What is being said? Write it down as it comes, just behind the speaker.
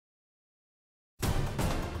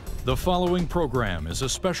The following program is a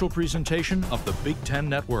special presentation of the Big Ten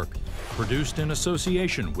Network, produced in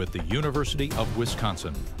association with the University of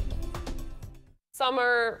Wisconsin.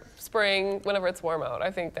 Summer, spring, whenever it's warm out,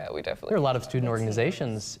 I think that we definitely. There are a lot of student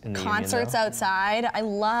organizations in the concerts outside. I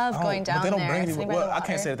love going down but they don't there. bring anybody. Well, I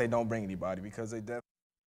can't say that they don't bring anybody because they definitely.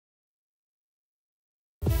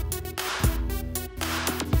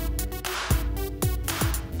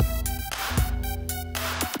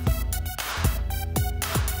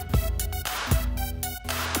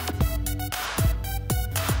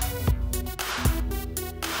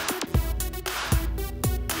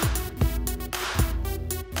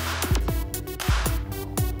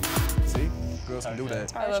 Can do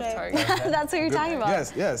that. I love Target. That's what you're talking about.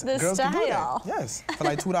 Yes, yes. The Girls style. can do that. Yes, for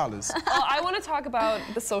like $2. Well, I want to talk about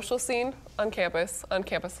the social scene on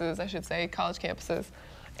campuses, I should say, college campuses.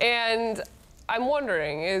 And I'm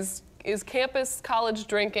wondering, is campus college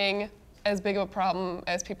drinking as big of a problem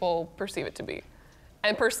as people perceive it to be?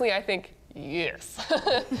 And personally, I think yes,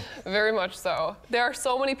 very much so. There are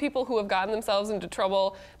so many people who have gotten themselves into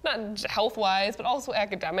trouble, not health-wise, but also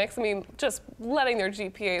academics. I mean, just letting their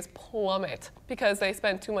GPAs plummet because they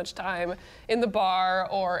spend too much time in the bar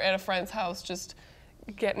or at a friend's house just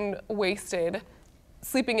getting wasted,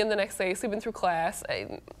 sleeping in the next day, sleeping through class. I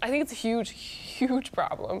think it's a huge, huge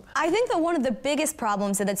problem. I think that one of the biggest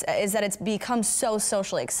problems is that it's become so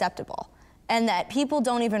socially acceptable, and that people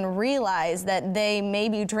don't even realize that they may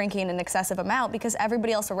be drinking an excessive amount because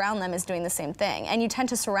everybody else around them is doing the same thing. And you tend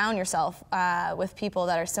to surround yourself with people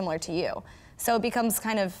that are similar to you. So it becomes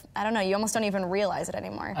kind of, I don't know, you almost don't even realize it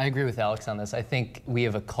anymore. I agree with Alex on this. I think we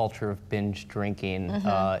have a culture of binge drinking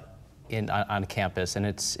on campus, and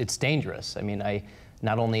it's dangerous. I mean,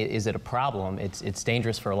 not only is it a problem, it's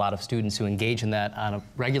dangerous for a lot of students who engage in that on a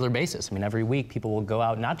regular basis. I mean, every week people will go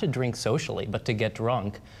out not to drink socially, but to get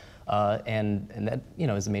drunk. And that, you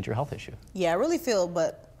know, is a major health issue. Yeah, I really feel,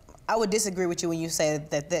 but I would disagree with you when you say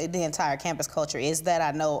that the entire campus culture is that.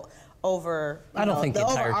 I know I don't think the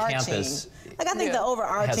entire campus. Like, I think the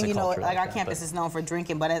overarching, you know, like our that, campus is known for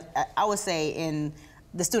drinking, but I would say in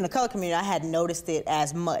the student of color community, I hadn't noticed it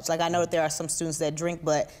as much. Like, I know that there are some students that drink,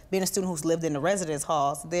 but being a student who's lived in the residence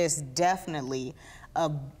halls, there's definitely a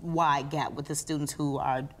wide gap with the students who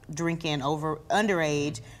are drinking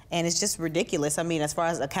underage, and it's just ridiculous. I mean, as far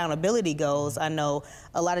as accountability goes, I know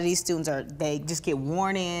a lot of these students they just get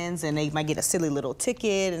warnings, and they might get a silly little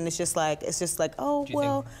ticket, and it's just like, oh,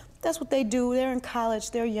 well, that's what they do. They're in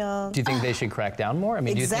college. They're young. Do you think they should crack down more? I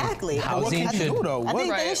mean, exactly. Do you think housing should? I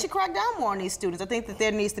think they should crack down more on these students. I think that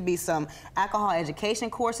there needs to be some alcohol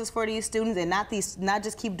education courses for these students, and not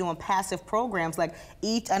just keep doing passive programs like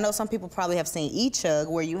I know some people probably have seen E-Chug,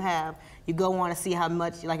 where you go on to see how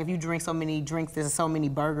much, like, if you drink so many drinks, there's so many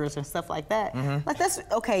burgers and stuff like that. Like, that's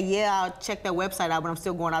okay. Yeah, I'll check that website out, but I'm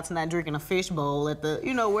still going out tonight drinking a fish bowl at the,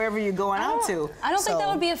 you know, wherever you're going out to. I don't think that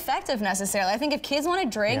would be effective necessarily. I think if kids want to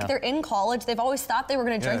drink, they're in college, they've always thought they were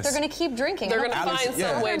going to drink, they're going to keep drinking. They're going to find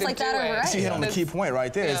some way to do it. She hit on the key point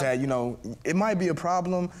right there, is that, you know, it might be a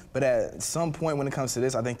problem, but at some point when it comes to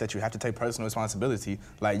this, I think that you have to take personal responsibility.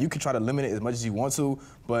 Like, you can try to limit it as much as you want to,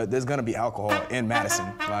 but there's going to be alcohol in Madison.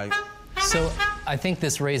 Like. So I think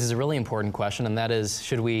this raises a really important question, and that is,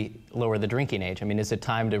 should we lower the drinking age? I mean, is it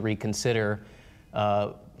time to reconsider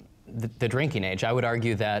the drinking age? I would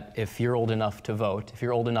argue that if you're old enough to vote, if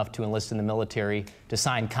you're old enough to enlist in the military, to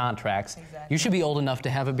sign contracts, you should be old enough to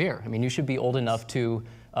have a beer. I mean, you should be old enough to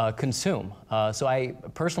consume. So I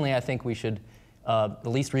think we should at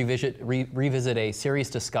least revisit a serious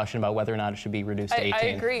discussion about whether or not it should be reduced to 18. I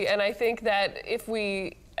agree, and I think that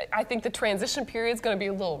I think the transition period is going to be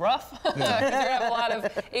a little rough. You're going to have a lot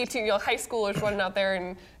of 18, high schoolers running out there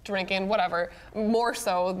and drinking, whatever, more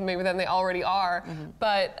so maybe than they already are.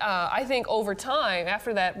 But I think over time,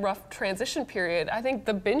 after that rough transition period, I think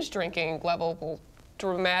the binge drinking level will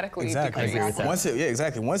dramatically decrease.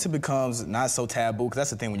 Once it becomes not so taboo, because that's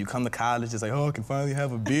the thing, when you come to college, it's like, oh, I can finally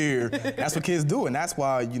have a beer. That's what kids do, and that's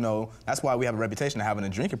why, you know, that's why we have a reputation of having a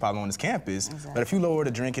drinking problem on this campus. But if you lower the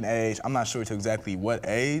drinking age, I'm not sure to exactly what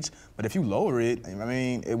age, but if you lower it, I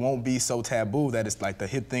mean, it won't be so taboo that it's like the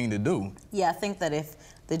hip thing to do. Yeah, I think that if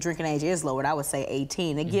the drinking age is lowered, I would say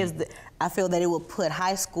 18. It gives I feel that it will put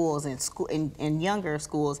high schools and younger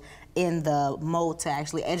schools in the mode to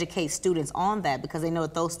actually educate students on that, because they know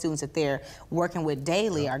that those students that they're working with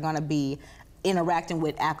daily are going to be interacting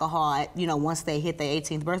with alcohol, you know, once they hit their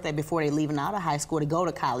 18th birthday, before they leaving out of high school to go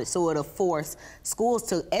to college. So it'll force schools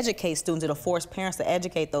to educate students. It'll force parents to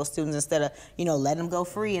educate those students instead of, you know, letting them go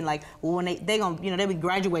free. And like, well, when they're gonna, you know, they'll be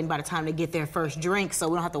graduating by the time they get their first drink, so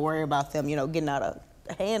we don't have to worry about them, you know, getting out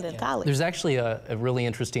of hand in college. There's actually a really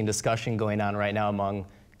interesting discussion going on right now among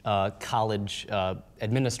college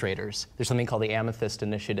administrators. There's something called the Amethyst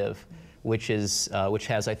Initiative, which has,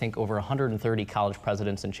 I think, over 130 college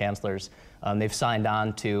presidents and chancellors. They've signed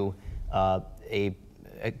on to a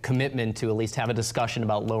commitment to at least have a discussion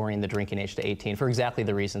about lowering the drinking age to 18 for exactly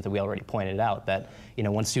the reasons that we already pointed out, that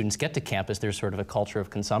once students get to campus, there's sort of a culture of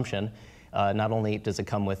consumption. Not only does it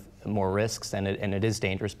come with more risks, and it is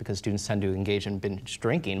dangerous because students tend to engage in binge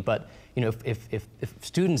drinking, but if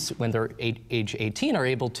students, when they're age 18, are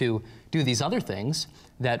able to do these other things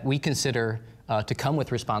that we consider to come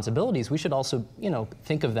with responsibilities, we should also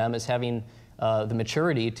think of them as having the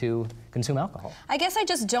maturity to consume alcohol. I guess I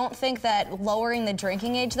just don't think that lowering the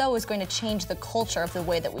drinking age, though, is going to change the culture of the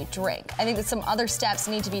way that we drink. I think that some other steps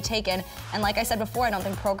need to be taken, and like I said before, I don't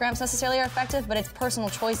think programs necessarily are effective, but it's personal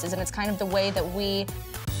choices, and it's kind of the way that we...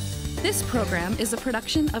 This program is a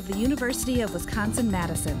production of the University of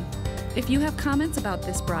Wisconsin-Madison. If you have comments about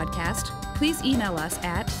this broadcast, please email us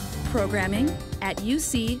at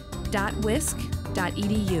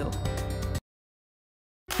programming@uc.wisc.edu.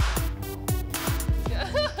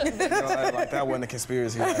 Like that wasn't a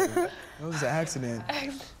conspiracy. It was an accident. That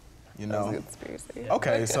was a conspiracy.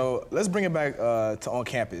 Okay, so let's bring it back to on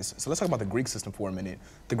campus. So let's talk about the Greek system for a minute.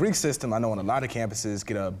 The Greek system, I know on a lot of campuses,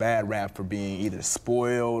 get a bad rap for being either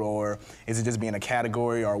spoiled, or is it just being a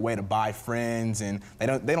category or a way to buy friends, and they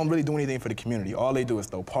don't really do anything for the community. All they do is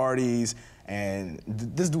throw parties and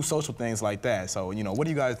just do social things like that. So what do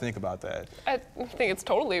you guys think about that? I think it's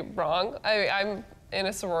totally wrong. I'm in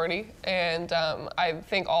a sorority, and I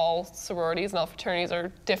think all sororities and all fraternities are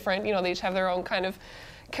different. They each have their own kind of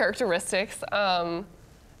characteristics.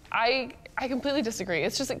 I completely disagree.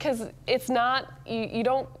 It's just because it's not, you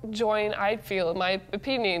don't join, I feel, in my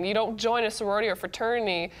opinion, you don't join a sorority or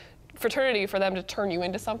fraternity for them to turn you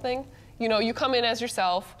into something. You come in as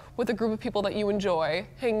yourself with a group of people that you enjoy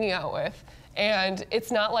hanging out with, and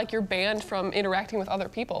it's not like you're banned from interacting with other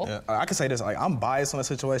people. Yeah, I can say this, I'm biased on the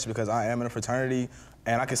situation because I am in a fraternity,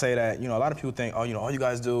 and I can say that, a lot of people think, all you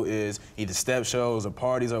guys do is either step shows or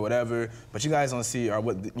parties or whatever, but you guys don't see, or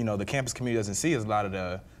what, the campus community doesn't see is a lot of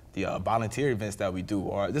the volunteer events that we do,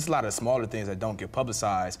 or there's a lot of smaller things that don't get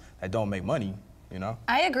publicized, that don't make money.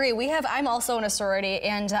 I agree. I'm also in a sorority,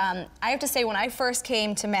 and I have to say, when I first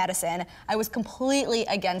came to Madison, I was completely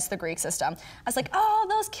against the Greek system. I was like, oh,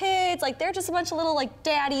 those kids, they're just a bunch of little,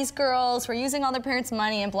 daddy's girls who are using all their parents'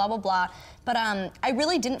 money and blah, blah, blah. But I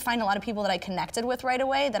really didn't find a lot of people that I connected with right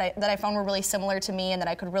away, that I found were really similar to me and that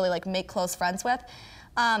I could really, make close friends with.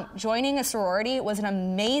 Joining a sorority was an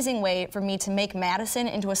amazing way for me to make Madison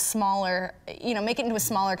into a smaller, make it into a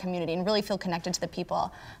smaller community and really feel connected to the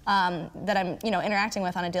people that I'm, interacting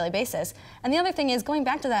with on a daily basis. And the other thing is, going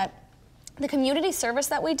back to that, the community service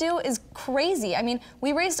that we do is crazy. I mean,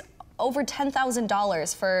 we raised over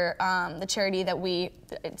 $10,000 for the charity that you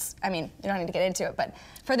don't need to get into it, but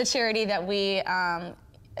for the charity that we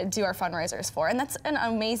do our fundraisers for, and that's an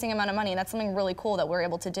amazing amount of money, and that's something really cool that we're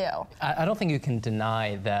able to do. I don't think you can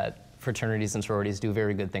deny that fraternities and sororities do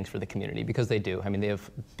very good things for the community, because they do. I mean, they have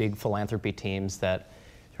big philanthropy teams that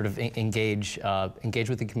sort of engage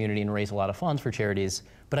with the community and raise a lot of funds for charities.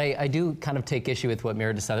 But I do kind of take issue with what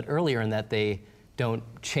Meredith said earlier, in that they don't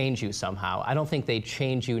change you somehow. I don't think they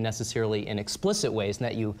change you necessarily in explicit ways, in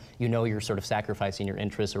that you're sort of sacrificing your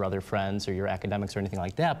interests or other friends or your academics or anything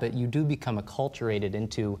like that, but you do become acculturated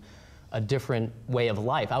into a different way of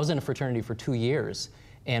life. I was in a fraternity for 2 years,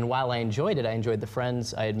 and while I enjoyed it, I enjoyed the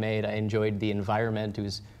friends I had made, I enjoyed the environment. There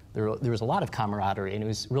was a lot of camaraderie, and it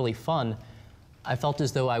was really fun. I felt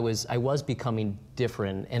as though I was becoming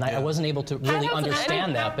different, and I wasn't able to really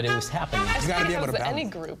understand that, but it was happening. You gotta be able to balance any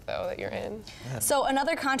group, though, that you're in. Yeah. So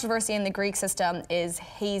another controversy in the Greek system is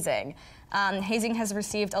hazing. Hazing has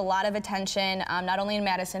received a lot of attention, not only in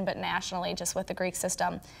Madison, but nationally, just with the Greek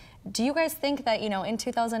system. Do you guys think that, in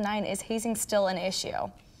 2009, is hazing still an issue?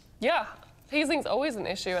 Yeah. Hazing's always an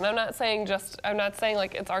issue, and I'm not saying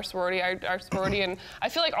like it's our sorority, and I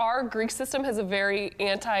feel like our Greek system has a very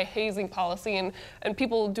anti-hazing policy, and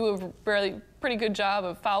people do a pretty good job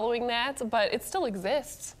of following that, but it still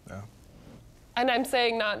exists. Yeah. And I'm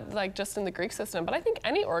saying not like just in the Greek system, but I think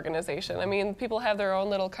any organization. I mean, people have their own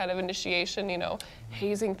little kind of initiation,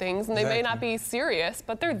 hazing things, and they may not be serious,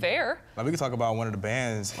 but they're there. Like, we could talk about one of the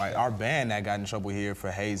bands, like our band that got in trouble here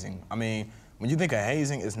for hazing. I mean, when you think of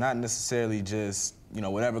hazing, it's not necessarily just,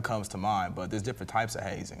 whatever comes to mind, but there's different types of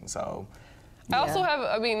hazing, so. I also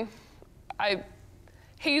have,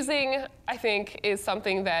 hazing, I think, is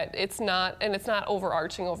something that it's not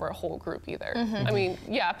overarching over a whole group either. Mm-hmm. I mean,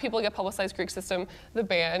 yeah, people get publicized Greek system, the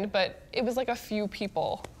band, but it was like a few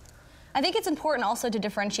people. I think it's important also to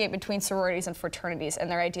differentiate between sororities and fraternities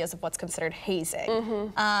and their ideas of what's considered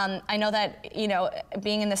hazing. I know that, you know,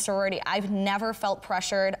 being in the sorority, I've never felt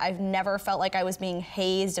pressured. I've never felt like I was being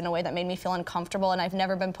hazed in a way that made me feel uncomfortable, and I've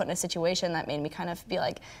never been put in a situation that made me kind of be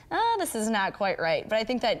like, oh, this is not quite right. But I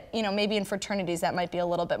think that, you know, maybe in fraternities that might be a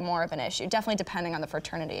little bit more of an issue, definitely depending on the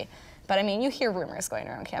fraternity. But I mean, you hear rumors going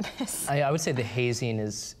around campus. I would say the hazing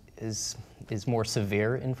is more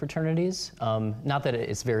severe in fraternities. Not that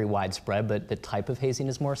it's very widespread, but the type of hazing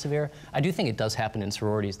is more severe. I do think it does happen in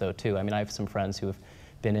sororities, though, too. I mean, I have some friends who have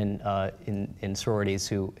been in sororities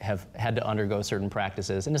who have had to undergo certain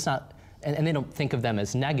practices, and it's not, and they don't think of them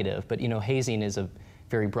as negative, but, you know, hazing is a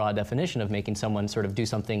very broad definition of making someone sort of do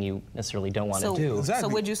something you necessarily don't want to do. So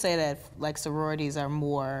would you say that like sororities are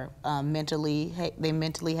more mentally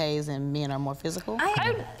haze and men are more physical?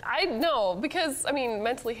 I know, because I mean,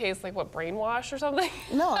 mentally hazed, like what, brainwash or something?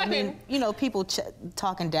 No, I mean, you know, people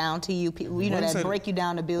talking down to you, people, you know, that break you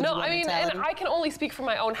down to build you up. No, I mean, and I can only speak for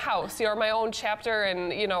my own house, you know, my own chapter,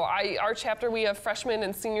 and you know, our chapter, we have freshmen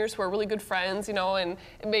and seniors who are really good friends, you know, and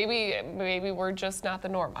maybe we're just not the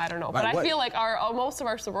norm. I don't know, but I feel like most of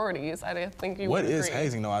our sororities, I think you would agree. What is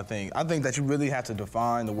hazing, though? I think that you really have to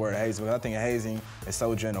define the word hazing, because I think hazing is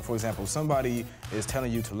so general. For example, if somebody is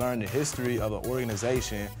telling you to learn the history of an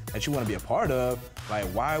organization that you want to be a part of, like,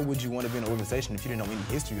 why would you want to be in an organization if you didn't know any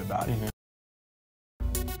history about it?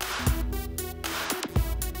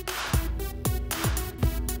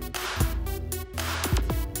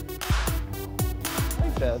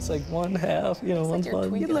 It's like one half, you know, one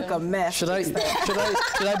button. You look a mess. Should I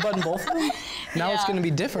button both of them? Now it's going to be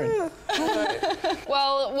different.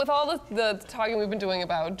 Well, with all the talking we've been doing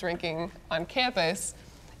about drinking on campus,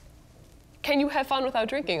 can you have fun without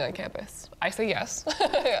drinking on campus? I say yes.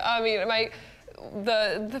 I mean,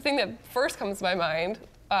 the thing that first comes to my mind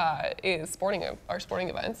is our sporting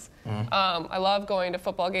events. I love going to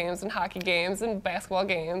football games and hockey games and basketball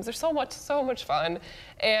games. They're so much fun.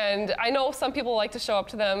 And I know some people like to show up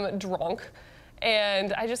to them drunk,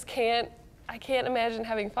 and I just can't imagine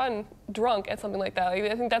having fun drunk at something like that. Like,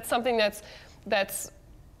 I think that's something that's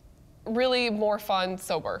really more fun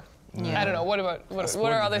sober. Yeah. I don't know. What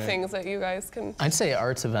are other things that you guys can? I'd say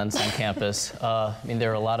arts events on campus. I mean,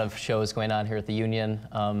 there are a lot of shows going on here at the Union.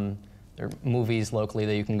 There are movies locally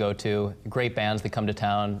that you can go to. Great bands that come to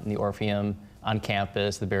town, in the Orpheum, on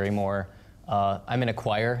campus, the Barrymore. I'm in a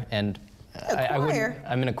choir, and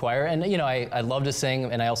I'm in a choir, and you know, I love to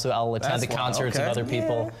sing, and I'll attend the concerts of other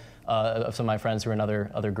people, of some of my friends who are in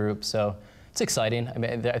other groups. So it's exciting. I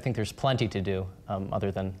mean, I think there's plenty to do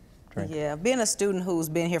other than drink. Yeah, being a student who's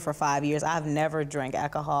been here for 5 years, I've never drank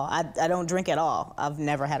alcohol. I don't drink at all. I've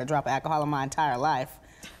never had a drop of alcohol in my entire life.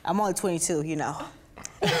 I'm only 22, you know.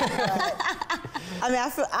 I mean,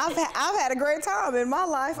 I've had a great time in my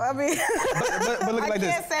life. I mean, but look like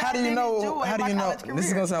this. How do you know? This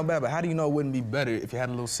is gonna sound bad, but how do you know it wouldn't be better if you had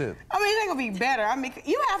a little sip? I mean, it ain't gonna be better. I mean,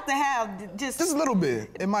 you have to have just a little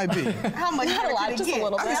bit. It might be. How much better can it get? A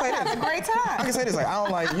little bit. I can say have a great time. I can say this, like, I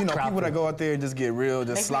don't like, you know, people that go out there and just get real,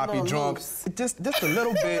 just sloppy drunk. Just a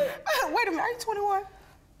little bit. Wait a minute, are you 21?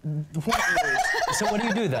 So what do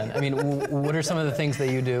you do then? I mean, what are some of the things that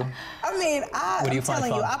you do? I mean, I'm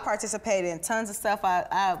telling you, fun? I participate in tons of stuff.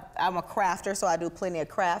 I'm a crafter, so I do plenty of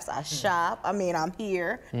crafts. I shop. I mean, I'm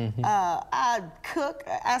here. I cook.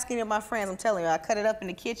 Ask any of my friends. I'm telling you, I cut it up in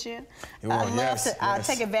the kitchen. I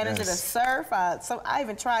take advantage of the surf. I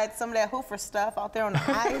even tried some of that hoofer stuff out there on the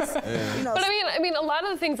ice. You know, but I mean, a lot of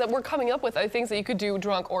the things that we're coming up with are things that you could do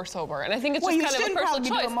drunk or sober, and I think it's just kind of a personal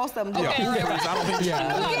choice. Doing most of them. Okay,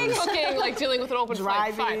 right. Cooking, like dealing with an open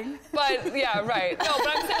driving. Fine. But yeah, right. No,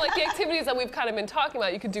 but I'm saying like the activities that we've kind of been talking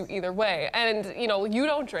about, you could do either way. And you know, you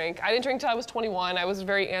don't drink. I didn't drink till I was 21. I was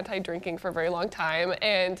very anti-drinking for a very long time.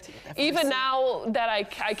 And even now that I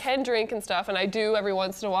can drink and stuff, and I do every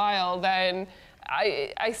once in a while, then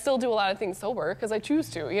I still do a lot of things sober because I choose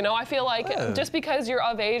to. You know, I feel like just because you're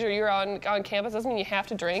of age or you're on campus doesn't mean you have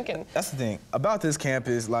to drink. And that's the thing about this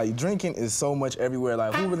campus. Like, drinking is so much everywhere.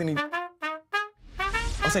 Like, who really needs?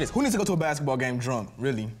 I'll say this, who needs to go to a basketball game drunk,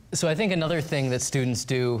 really? So I think another thing that students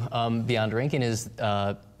do beyond drinking is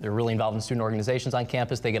they're really involved in student organizations on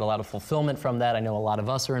campus. They get a lot of fulfillment from that. I know a lot of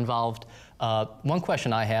us are involved. One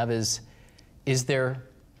question I have is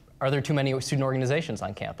are there too many student organizations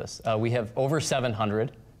on campus? We have over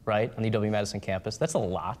 700, right, on the UW-Madison campus. That's a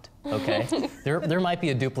lot, okay? There might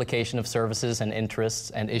be a duplication of services and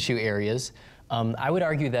interests and issue areas. I would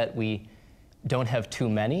argue that we don't have too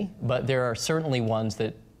many, but there are certainly ones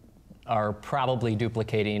that are probably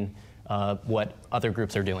duplicating what other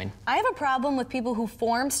groups are doing. I have a problem with people who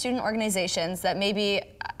form student organizations that maybe,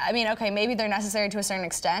 I mean, okay, maybe they're necessary to a certain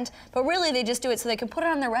extent, but really they just do it so they can put it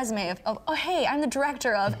on their resume of oh, hey, I'm the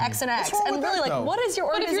director of X and X. And really, like, what is your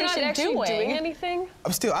organization but if you're not actually doing anything?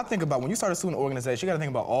 I think about when you start a student organization, you got to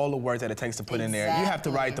think about all the work that it takes to put in there. You have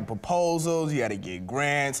to write the proposals, you got to get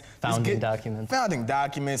grants, founding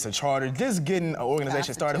documents, a charter, just getting an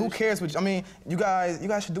organization started. Who cares? I mean, you guys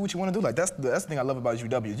should do what you want to do. Like that's the thing I love about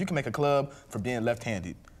UW is you can make a club for being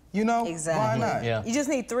left-handed. You know? Exactly. Why not? Yeah. You just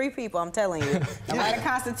need 3 people, I'm telling you. You got a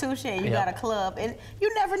constitution, you got a club, and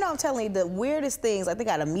you never know, I'm telling you, the weirdest things, like they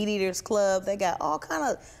got a meat eaters club, they got all kind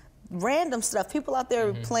of random stuff. People out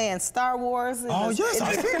there playing Star Wars. Oh, yes,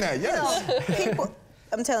 I've seen that, yes. You know, people,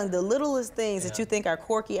 I'm telling you, the littlest things that you think are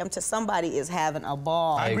quirky, somebody is having a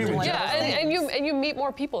ball. I agree with you. Yeah, and you meet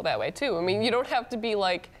more people that way too. I mean, you don't have to be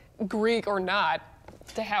like Greek or not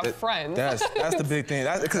to have friends. That's the big thing.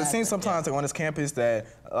 Because it seems sometimes like on this campus that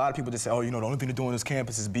a lot of people just say, oh, you know, the only thing to do on this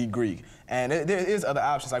campus is be Greek. And there is other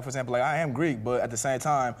options. Like, for example, like I am Greek, but at the same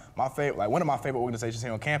time, one of my favorite organizations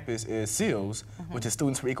here on campus is SEALS, which is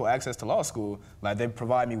Students for Equal Access to Law School. Like, they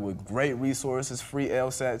provide me with great resources, free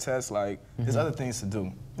LSAT tests. Like, there's other things to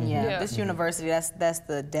do. Yeah, this university, that's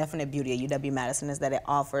the definite beauty of UW-Madison is that it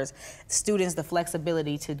offers students the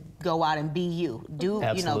flexibility to go out and be you.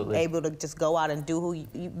 Able to just go out and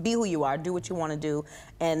be who you are, do what you want to do.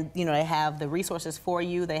 And, you know, they have the resources for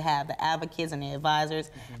you. They have the advocates and the advisors.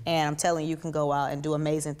 And I'm telling you, you can go out and do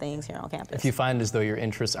amazing things here on campus. If you find as though your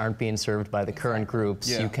interests aren't being served by the current groups,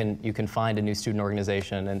 you can find a new student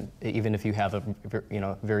organization, and even if you have a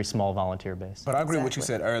very small volunteer base. But I agree with what you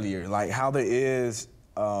said earlier, like how there is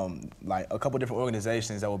like a couple different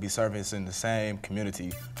organizations that will be servicing the same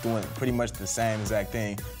community, doing pretty much the same exact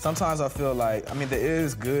thing. Sometimes I feel like, I mean, there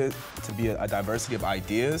is good to be a diversity of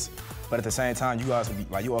ideas, but at the same time, you all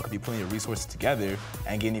could be putting your resources together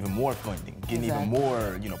and getting even more funding, getting even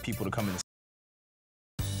more, people to come in.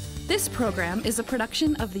 This program is a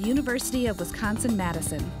production of the University of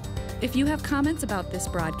Wisconsin-Madison. If you have comments about this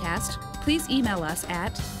broadcast, please email us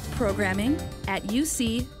at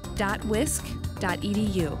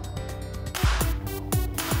programming@uc.wisc.edu.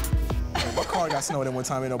 My car got snowed in one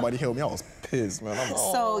time and nobody helped me. I was pissed, man.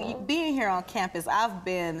 So being here on campus, I've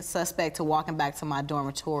been suspect to walking back to my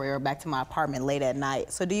dormitory or back to my apartment late at night.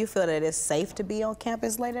 So do you feel that it's safe to be on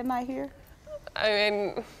campus late at night here? I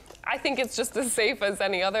mean, I think it's just as safe as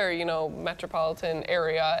any other, metropolitan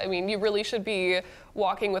area. I mean, you really should be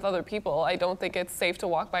walking with other people. I don't think it's safe to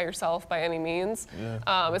walk by yourself by any means,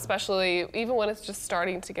 especially even when it's just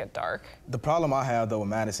starting to get dark. The problem I have, though, with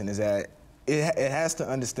Madison is that it has to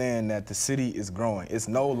understand that the city is growing. It's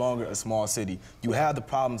no longer a small city. You have the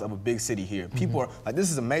problems of a big city here. People are, like,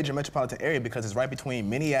 this is a major metropolitan area because it's right between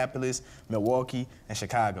Minneapolis, Milwaukee, and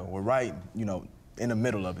Chicago. We're right, in the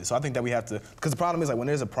middle of it. So I think that we have to, because the problem is, like, when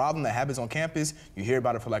there's a problem that happens on campus, you hear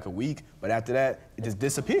about it for like a week, but after that, it just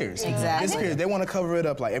disappears. Exactly. It disappears. They want to cover it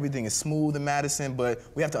up like everything is smooth in Madison, but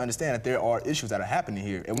we have to understand that there are issues that are happening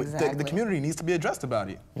here, and the community needs to be addressed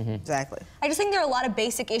about it. Exactly. I just think there are a lot of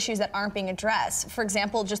basic issues that aren't being addressed. For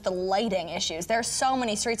example, just the lighting issues. There are so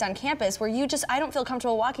many streets on campus where I don't feel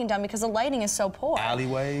comfortable walking down because the lighting is so poor.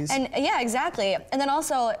 Alleyways. And yeah, exactly. And then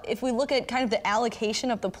also, if we look at kind of the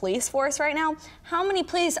allocation of the police force right now, how many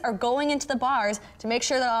police are going into the bars to make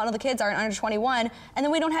sure that all of the kids aren't under 21, and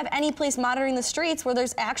then we don't have any police monitoring the streets where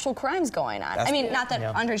there's actual crimes going on. I mean, not that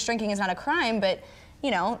underage drinking is not a crime, but,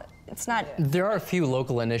 it's not. There are a few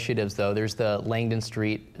local initiatives, though. There's the Langdon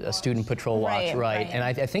Street Student Patrol Watch, right? And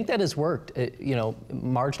I think that has worked,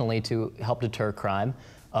 marginally to help deter crime.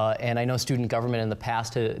 And I know student government in the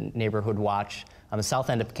past had Neighborhood Watch on the south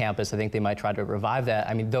end of campus. I think they might try to revive that.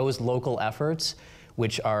 I mean, those local efforts,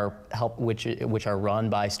 which are run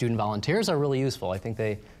by student volunteers, are really useful. I think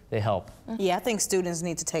they help. Yeah, I think students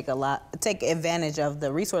need to take advantage of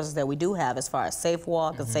the resources that we do have as far as Safe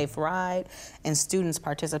Walk, a Safe Ride, and students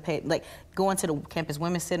participate, like going to the Campus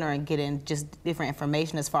Women's Center and getting just different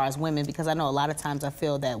information as far as women, because I know a lot of times I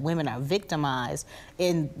feel that women are victimized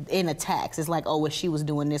in attacks. It's like, oh, well, she was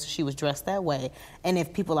doing this, she was dressed that way. And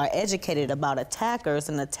if people are educated about attackers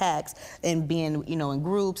and attacks and being, in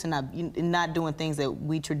groups and not doing things that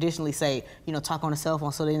we traditionally say, talk on a cell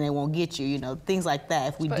phone so then they won't get you, things like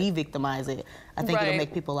that. If we de-victimize it, I think it'll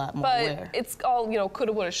make people a lot more aware. But it's all,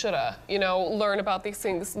 coulda, woulda, shoulda, learn about these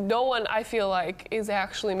things. No one, I feel like, is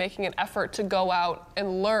actually making an effort to go out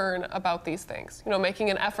and learn about these things,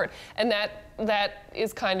 making an effort. And that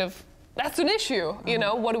is kind of, that's an issue,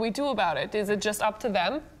 what do we do about it? Is it just up to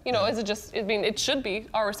them? Is it just, it should be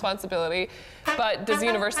our responsibility, but does the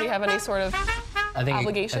university have any sort of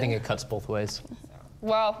obligation? I think it cuts both ways.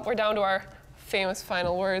 Well, we're down to our famous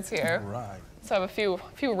final words here. All right. So I have a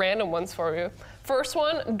few random ones for you. First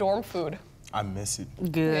one, dorm food. I miss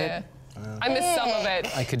it. Good. Yeah. I miss some of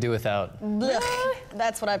it. I could do without. Blech.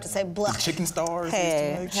 That's what I have to say. Blech. Chicken stars.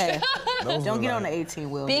 Hey, hey. Those Don't were get on the like-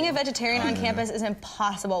 18-wheel. Being a vegetarian on campus is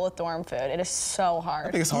impossible with dorm food. It is so I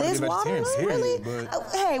hard. think it's hard to Liz get vegetarian, Waterman, period, really?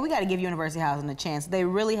 but Hey, we got to give University Housing a chance. They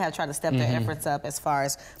really have tried to step their efforts up as far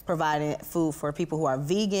as providing food for people who are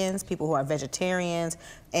vegans, people who are vegetarians,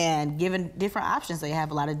 and giving different options. They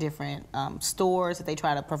have a lot of different stores that they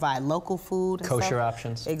try to provide local food and Kosher stuff.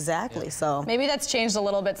 options. Exactly. So Maybe that's changed a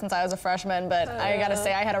little bit since I was a freshman, but I gotta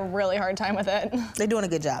say I had a really hard time with it. they're doing a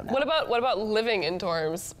good job now. What about living in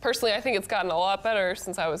dorms? Personally, I think it's gotten a lot better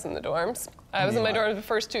since I was in the dorms. I was in my dorms the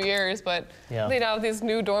first 2 years, but Yeah. they now have these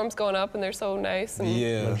new dorms going up, and they're so nice and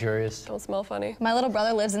yeah. Luxurious. don't smell funny. My little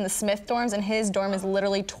brother lives in the Smith dorms, and his dorm is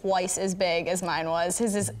literally twice as big as mine was.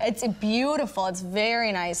 It's beautiful. It's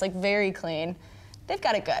very nice, like very clean. They've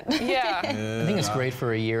got it good. Yeah. I think it's great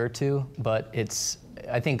for a year or two, but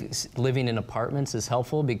I think living in apartments is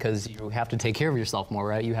helpful because you have to take care of yourself more,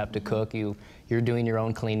 right? You have to cook, you're doing your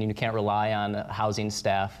own cleaning, you can't rely on housing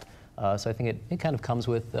staff. So I think it kind of comes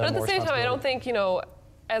with But at the more same time, I don't responsibility. think,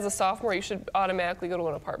 as a sophomore, you should automatically go to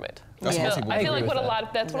an apartment. That's Yeah. most people I do. feel like agree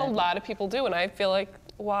with that's what a lot of people do, and I feel like,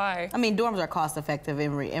 why? I mean, dorms are cost effective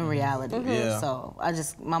in reality. Yeah. So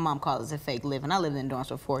my mom calls it fake living. I lived in dorms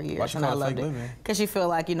for 4 years. Why she and I call it loved fake it. living? Because you feel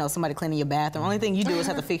like, somebody cleaning your bathroom. Only thing you do is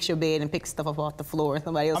have to fix your bed and pick stuff up off the floor and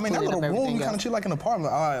somebody else I mean, that cleaning little up room, everything you kind of else. treat like an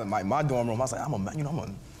apartment. Like my dorm room, I was like, I'm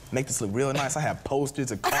gonna make this look real nice. I had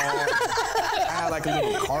posters, a car. I had like a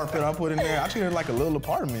little carpet I put in there. I treated it like a little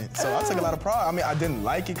apartment. So I took a lot of pride. I mean, I didn't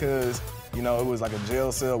like it because, it was like a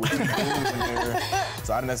jail cell with 2 rooms in there.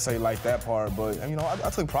 So I didn't necessarily like that part. But, I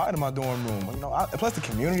took pride in my dorm room. Plus the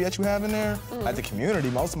community that you have in there. Like the community,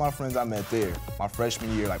 most of my friends I met there. My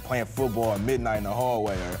freshman year, like playing football at midnight in the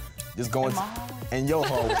hallway or just going in your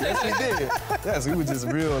hallway. Yes, we did. Yes, we were just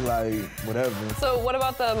real, like, whatever. So what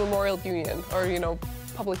about the Memorial Union or,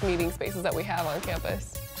 public meeting spaces that we have on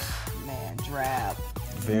campus? Man, drab.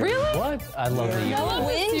 Very. Really? What? I love the union. I love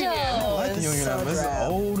this union. I like the union. so This is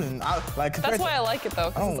drab. old and That's why I like it, though,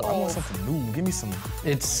 because it's I want old. something new. Give me some.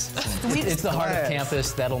 It's the heart of class.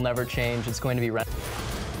 campus. That'll never change. It's going to be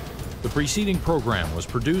The preceding program was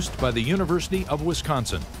produced by the University of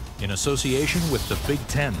Wisconsin in association with the Big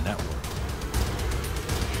Ten Network.